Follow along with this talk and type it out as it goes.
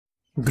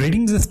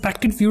Greetings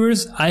respected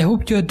viewers, I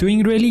hope you are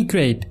doing really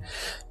great.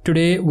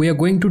 Today we are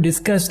going to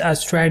discuss a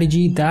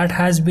strategy that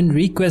has been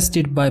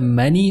requested by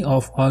many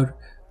of our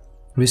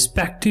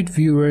respected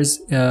viewers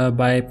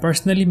by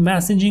personally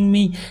messaging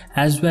me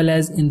as well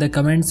as in the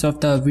comments of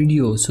the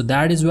video. So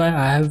that is why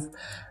I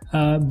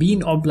have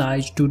been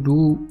obliged to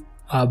do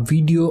a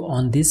video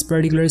on this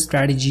particular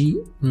strategy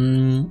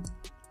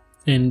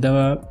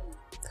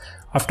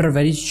after a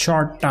very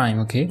short time.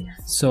 Okay,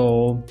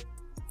 so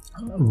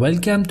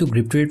welcome to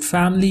Grip Trade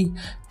family.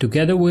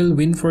 Together we'll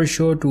win for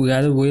sure.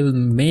 Together we'll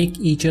make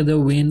each other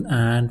win,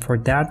 and for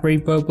that very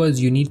purpose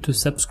you need to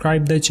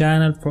subscribe the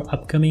channel for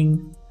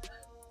upcoming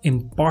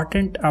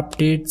important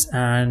updates,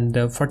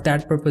 and for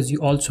that purpose you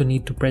also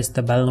need to press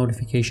the bell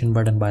notification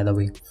button, by the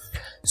way.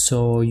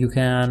 So you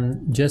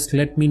can just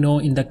let me know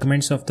in the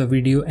comments of the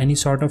video any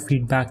sort of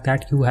feedback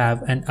that you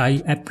have, and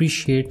I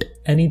appreciate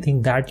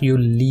anything that you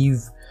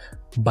leave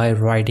by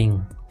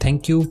writing.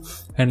 Thank you,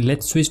 and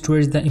let's switch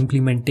towards the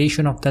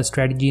implementation of the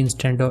strategy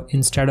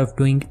instead of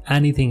doing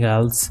anything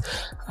else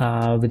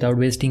without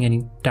wasting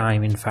any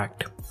time, in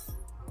fact.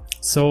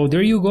 So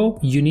there you go.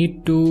 You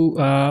need to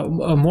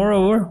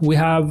moreover, we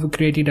have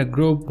created a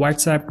group,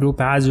 WhatsApp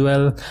group as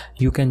well.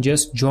 You can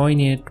just join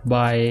it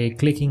by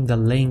clicking the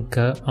link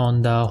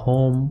on the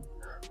home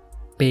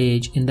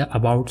page in the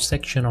about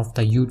section of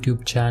the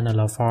YouTube channel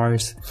of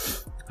ours,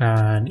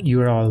 and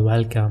you're all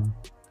welcome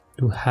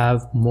to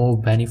have more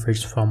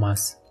benefits from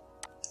us.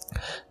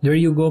 There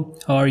you go.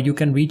 Or you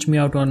can reach me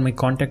out on my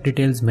contact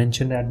details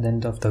mentioned at the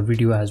end of the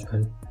video as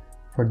well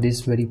for this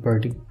very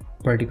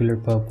particular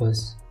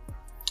purpose.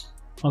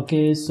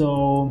 Okay,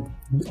 so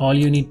all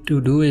you need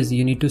to do is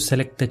you need to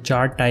select the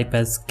chart type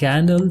as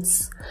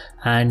candles,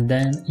 and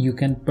then you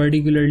can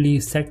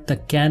particularly set the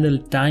candle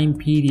time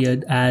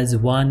period as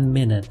 1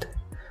 minute.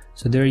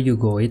 So there you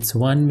go, it's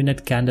 1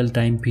 minute candle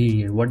time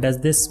period. What does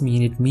this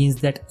mean? It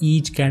means that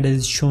each candle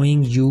is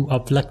showing you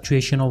a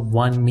fluctuation of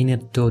 1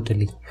 minute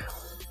totally.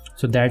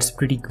 So that's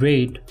pretty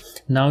great.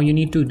 Now you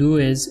need to do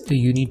is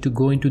you need to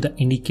go into the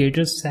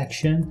indicators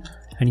section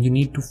and you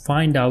need to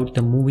find out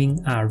the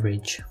moving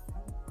average.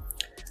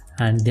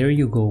 And there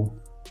you go.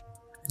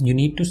 You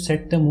need to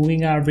set the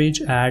moving average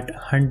at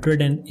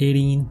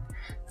 118.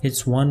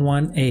 It's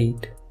 118.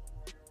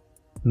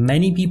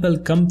 Many people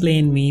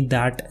complain me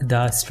that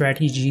the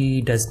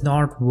strategy does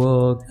not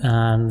work,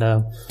 and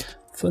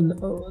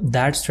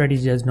that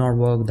strategy does not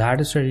work,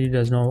 that strategy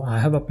does not. I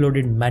have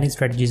uploaded many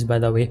strategies, by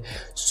the way.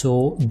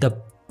 So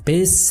the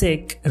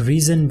basic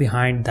reason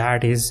behind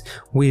that is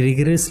we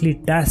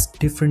rigorously test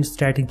different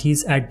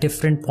strategies at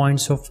different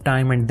points of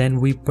time, and then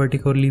we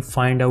particularly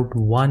find out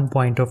one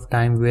point of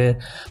time where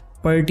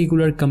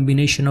particular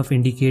combination of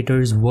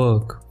indicators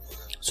work.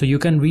 So you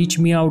can reach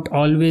me out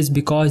always,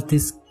 because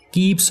this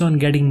keeps on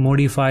getting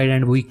modified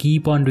and we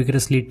keep on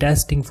rigorously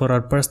testing for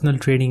our personal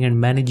trading and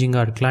managing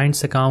our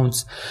clients'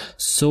 accounts,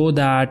 so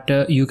that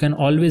you can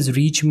always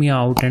reach me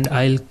out and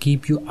I'll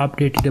keep you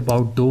updated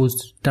about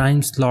those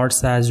time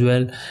slots as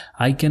well.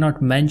 I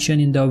cannot mention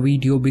in the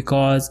video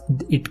because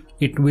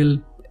it will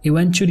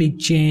eventually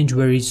change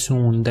very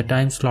soon. The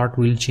time slot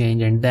will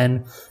change and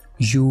then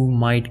you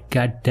might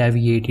get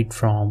deviated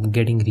from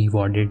getting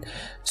rewarded.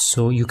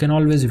 So you can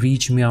always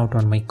reach me out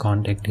on my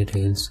contact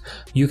details.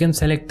 You can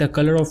select the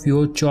color of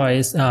your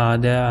choice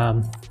and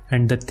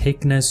the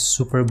thickness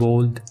super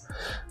bold.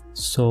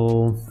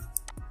 So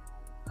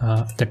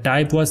the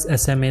type was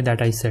SMA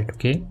that I set.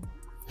 Okay,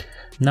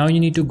 now you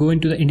need to go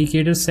into the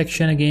indicators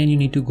section again. You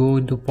need to go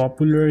into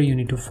popular. You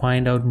need to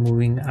find out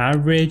moving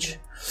average.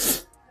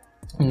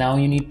 Now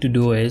you need to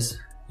do is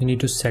you need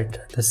to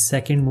set the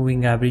second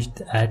moving average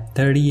at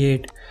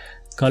 38.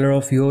 Color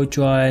of your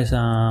choice,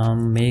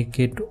 make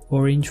it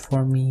orange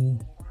for me.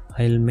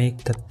 I'll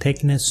make the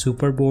thickness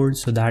super bold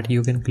so that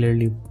you can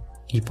clearly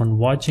keep on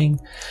watching,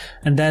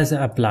 and that's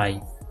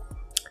apply.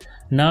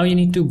 Now you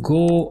need to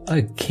go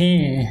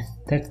again.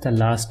 That's the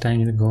last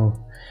time you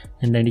go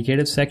in the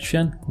indicator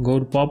section. Go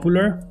to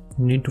popular.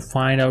 You need to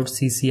find out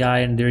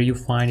CCI, and there you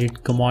find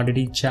it,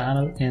 commodity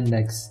channel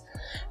index.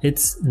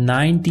 It's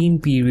 19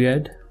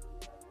 period.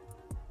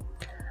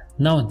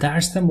 Now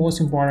that's the most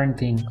important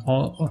thing.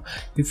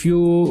 If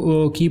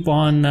you keep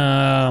on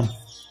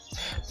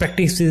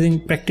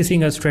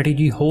practicing a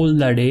strategy whole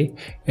the day,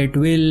 it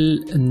will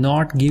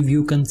not give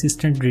you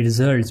consistent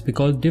results,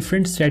 because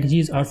different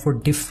strategies are for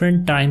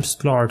different time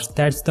slots.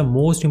 That's the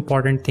most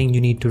important thing you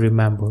need to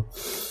remember.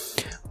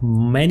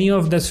 Many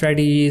of the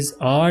strategies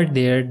are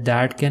there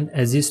that can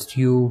assist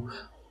you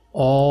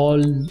all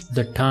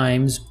the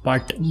times,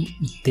 but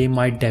they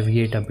might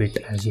deviate a bit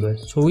as well.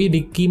 So we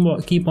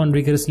keep on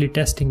rigorously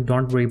testing.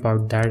 Don't worry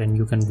about that, and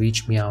you can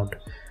reach me out.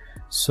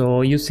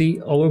 So you see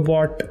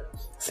overbought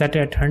set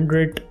at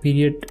 100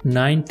 period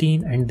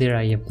 19, and there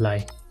I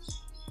apply.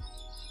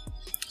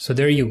 So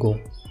there you go.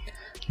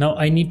 Now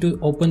I need to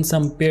open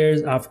some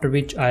pairs, after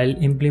which I'll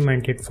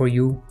implement it for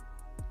you,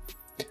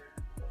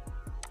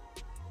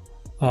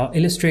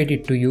 illustrate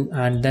it to you,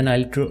 and then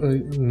I'll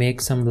make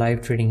some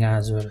live trading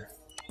as well.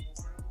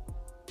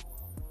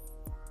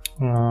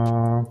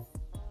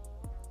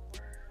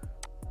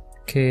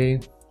 Okay.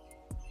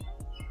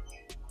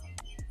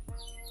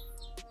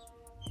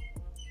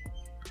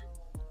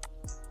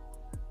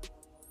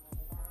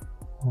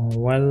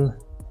 Well,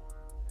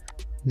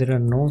 there are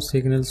no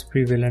signals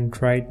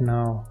prevalent right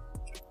now,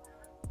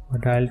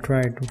 but I'll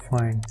try to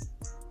find.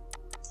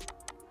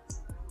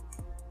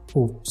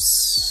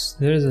 Oops,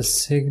 there is a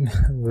signal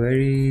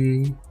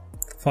very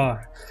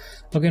far.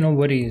 Okay, no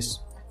worries.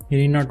 You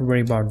need not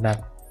worry about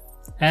that.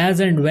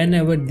 As and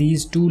whenever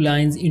these two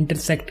lines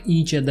intersect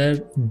each other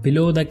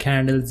below the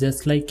candles,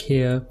 just like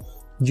here,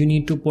 you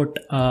need to put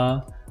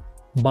a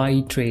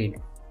buy trade.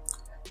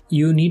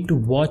 You need to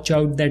watch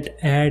out that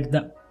at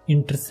the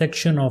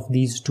intersection of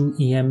these two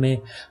SMA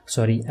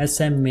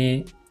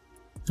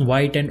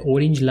white and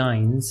orange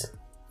lines,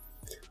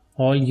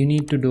 all you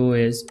need to do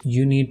is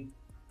you need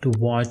to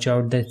watch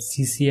out that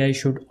CCI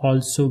should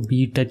also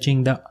be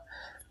touching the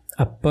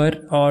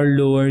upper or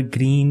lower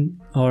green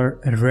or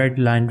red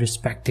line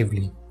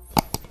respectively.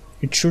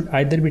 It should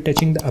either be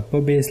touching the upper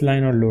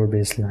baseline or lower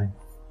baseline.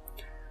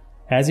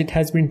 As it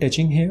has been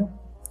touching here,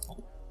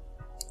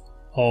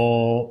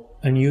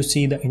 and you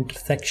see the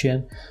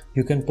intersection,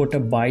 you can put a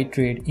buy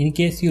trade. In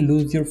case you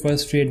lose your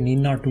first trade, need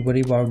not to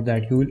worry about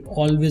that. You will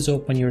always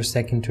open your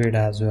second trade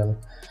as well.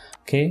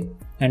 Okay,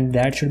 and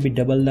that should be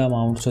double the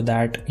amount so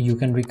that you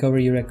can recover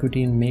your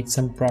equity and make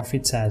some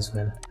profits as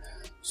well.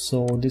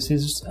 So this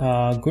is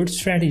a good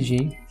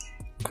strategy,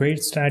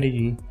 great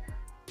strategy,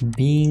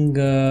 being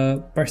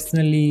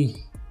personally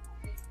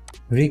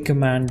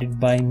recommended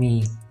by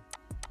me.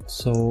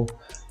 So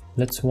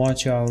let's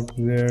watch out.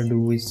 Where do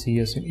we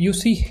see us? You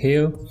see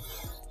here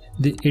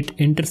it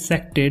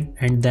intersected,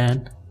 and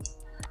then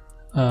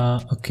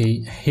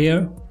okay,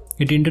 here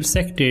it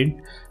intersected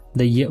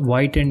the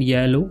white and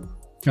yellow,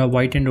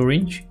 white and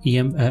orange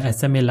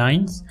SMA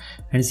lines,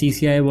 and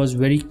CCI was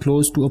very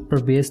close to upper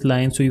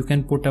baseline, so you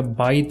can put a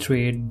buy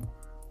trade,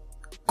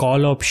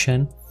 call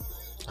option,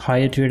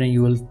 higher trade, and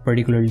you will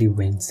particularly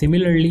win.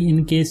 Similarly,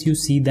 in case you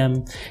see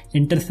them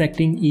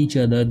intersecting each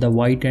other, the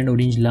white and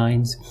orange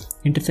lines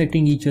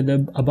intersecting each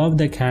other above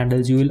the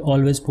candles, you will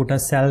always put a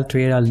sell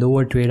trade, a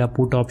lower trade, a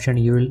put option,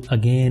 you will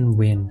again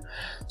win.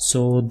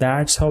 So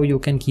that's how you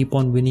can keep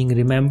on winning.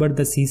 Remember,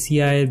 the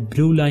CCI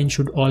blue line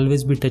should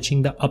always be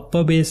touching the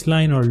upper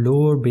baseline or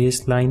lower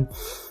baseline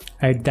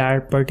at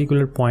that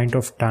particular point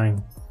of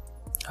time.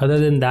 Other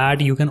than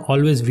that, you can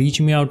always reach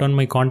me out on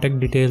my contact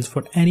details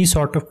for any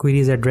sort of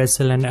queries at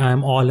Dressel, and I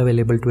am all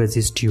available to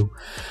assist you.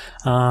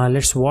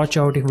 Let's watch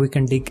out if we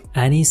can dig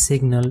any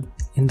signal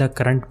in the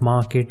current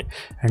market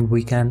and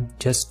we can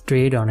just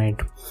trade on it.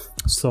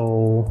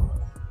 So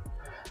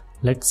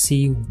let's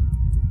see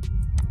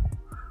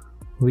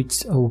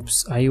which,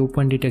 oops, I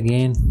opened it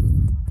again,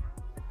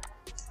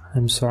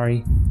 I'm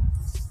sorry.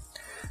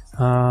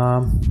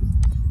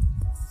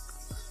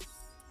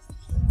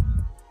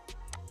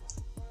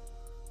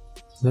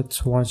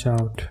 Let's watch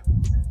out.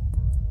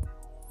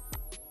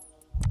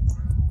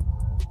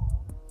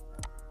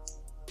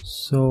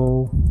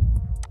 So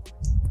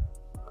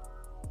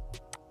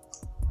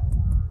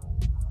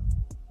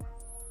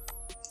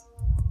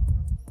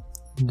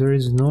there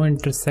is no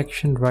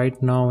intersection right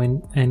now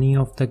in any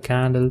of the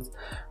candles,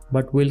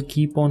 but we'll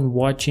keep on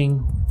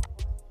watching.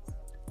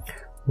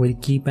 We'll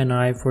keep an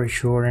eye for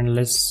sure, and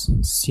let's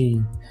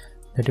see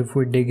that if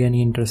we dig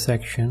any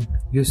intersection.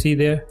 You see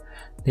there,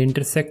 they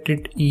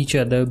intersected each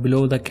other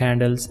below the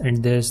candles,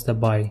 and there's the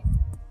buy.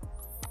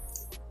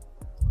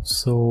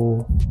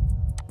 So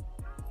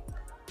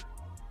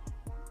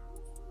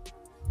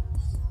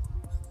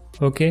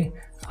okay,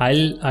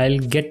 I'll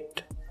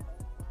get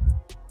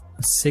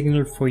a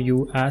signal for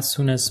you as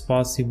soon as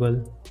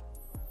possible.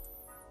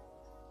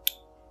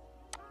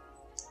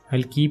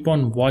 I'll keep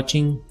on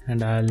watching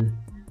and I'll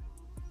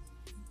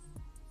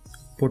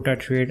put a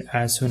trade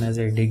as soon as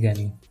I dig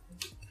any.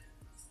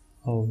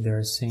 Oh,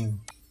 they're same.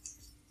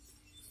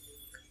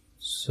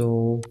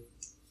 So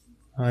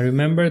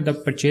remember, the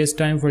purchase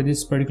time for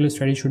this particular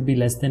strategy should be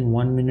less than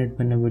 1 minute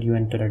whenever you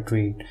enter a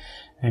trade,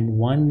 and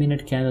 1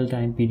 minute candle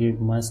time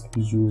period must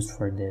be used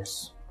for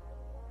this.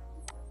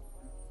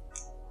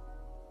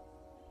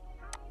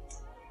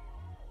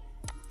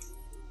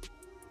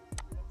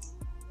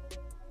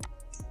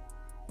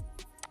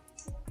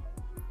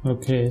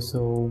 Okay,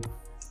 so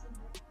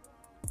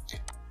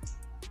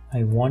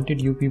I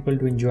wanted you people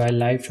to enjoy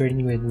live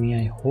trading with me.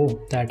 I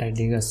hope that I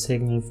dig a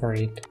signal for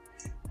it,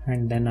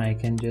 and then I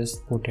can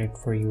just put it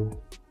for you.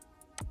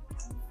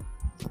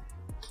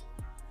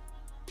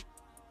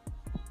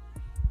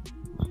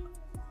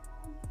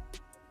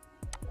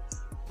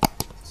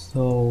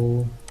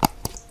 So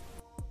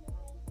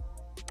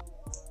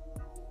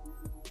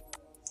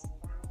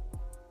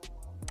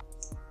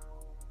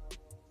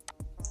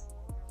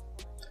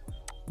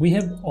we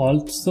have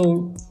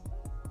also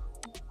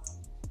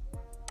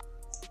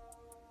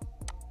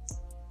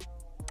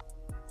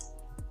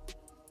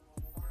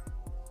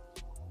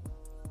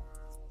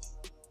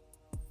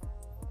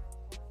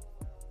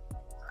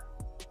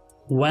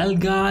Well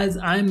guys,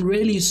 I'm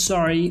really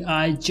sorry.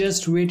 I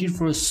just waited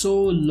for so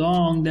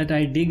long that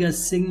I dig a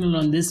signal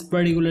on this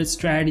particular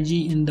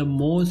strategy in the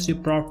most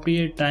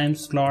appropriate time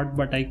slot,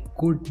 but I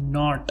could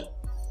not.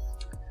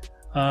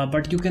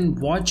 But you can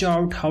watch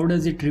out how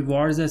does it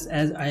rewards us,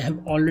 as I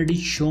have already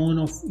shown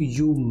of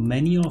you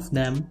many of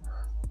them,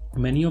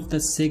 many of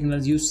the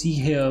signals you see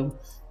here.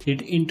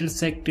 It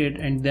intersected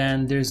and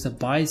then there's the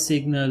buy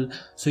signal,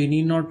 so you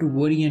need not to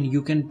worry and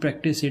you can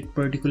practice it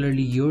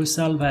particularly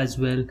yourself as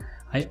well.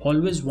 I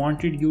always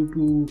wanted you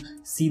to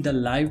see the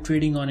live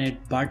trading on it,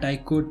 but I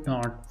could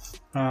not.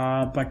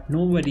 But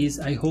no worries,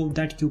 I hope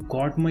that you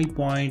got my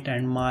point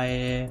and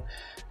my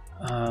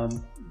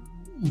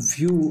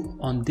view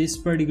on this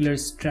particular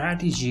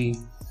strategy.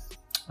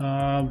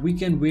 We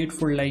can wait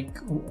for like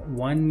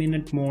 1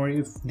 minute more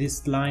if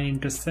this line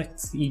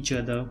intersects each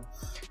other,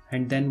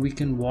 and then we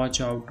can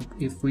watch out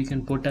if we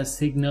can put a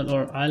signal,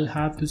 or I'll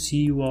have to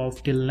see you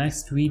off till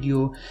next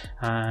video.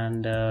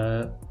 And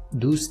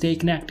do stay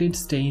connected,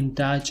 stay in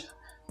touch,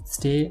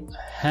 stay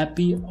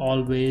happy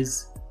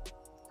always.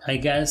 I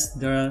guess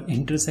the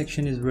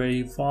intersection is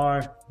very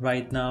far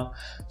right now,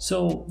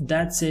 so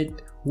that's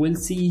it. We'll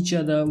see each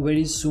other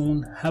very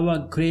soon. Have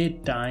a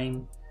great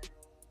time.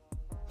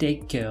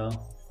 Take care.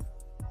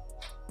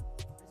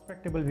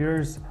 Respectable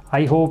viewers,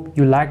 I hope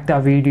you liked the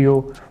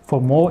video.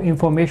 For more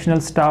informational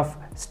stuff,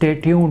 stay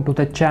tuned to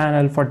the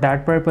channel. For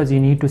that purpose,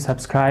 you need to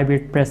subscribe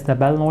it, press the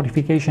bell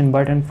notification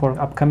button for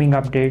upcoming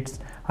updates.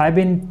 I've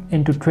been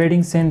into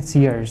trading since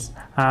years,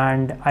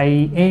 and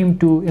I aim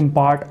to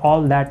impart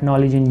all that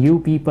knowledge in you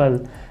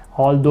people,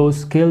 all those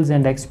skills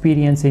and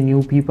experience in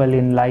you people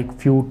in like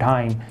few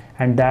time,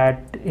 and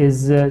that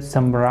is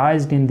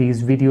summarized in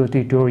these video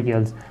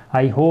tutorials.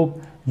 I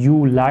hope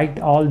you liked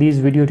all these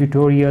video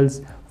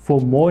tutorials. For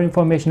more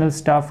informational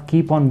stuff,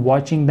 keep on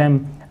watching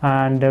them,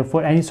 and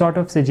for any sort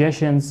of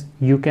suggestions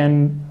you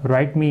can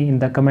write me in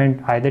the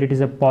comment, either it is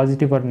a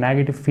positive or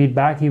negative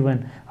feedback.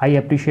 Even I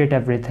appreciate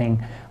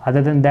everything.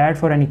 Other than that,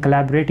 for any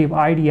collaborative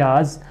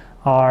ideas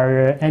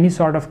or any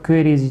sort of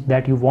queries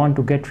that you want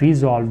to get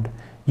resolved,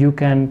 you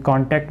can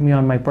contact me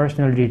on my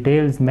personal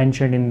details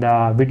mentioned in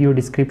the video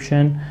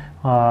description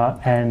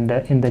and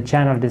in the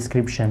channel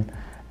description.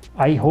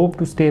 I hope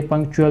to stay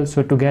punctual,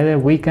 so together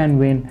we can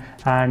win,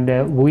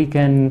 and we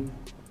can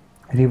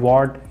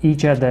reward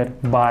each other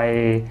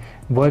by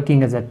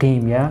working as a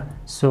team. Yeah,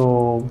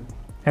 so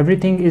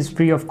everything is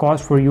free of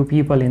cost for you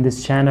people in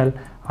this channel.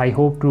 I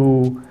hope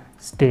to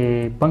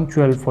stay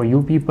punctual for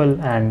you people,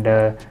 and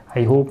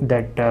I hope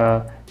that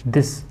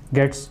this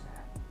gets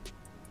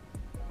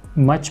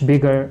much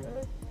bigger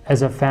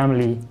as a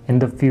family in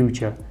the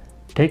future.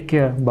 Take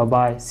care. Bye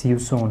bye. See you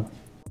soon.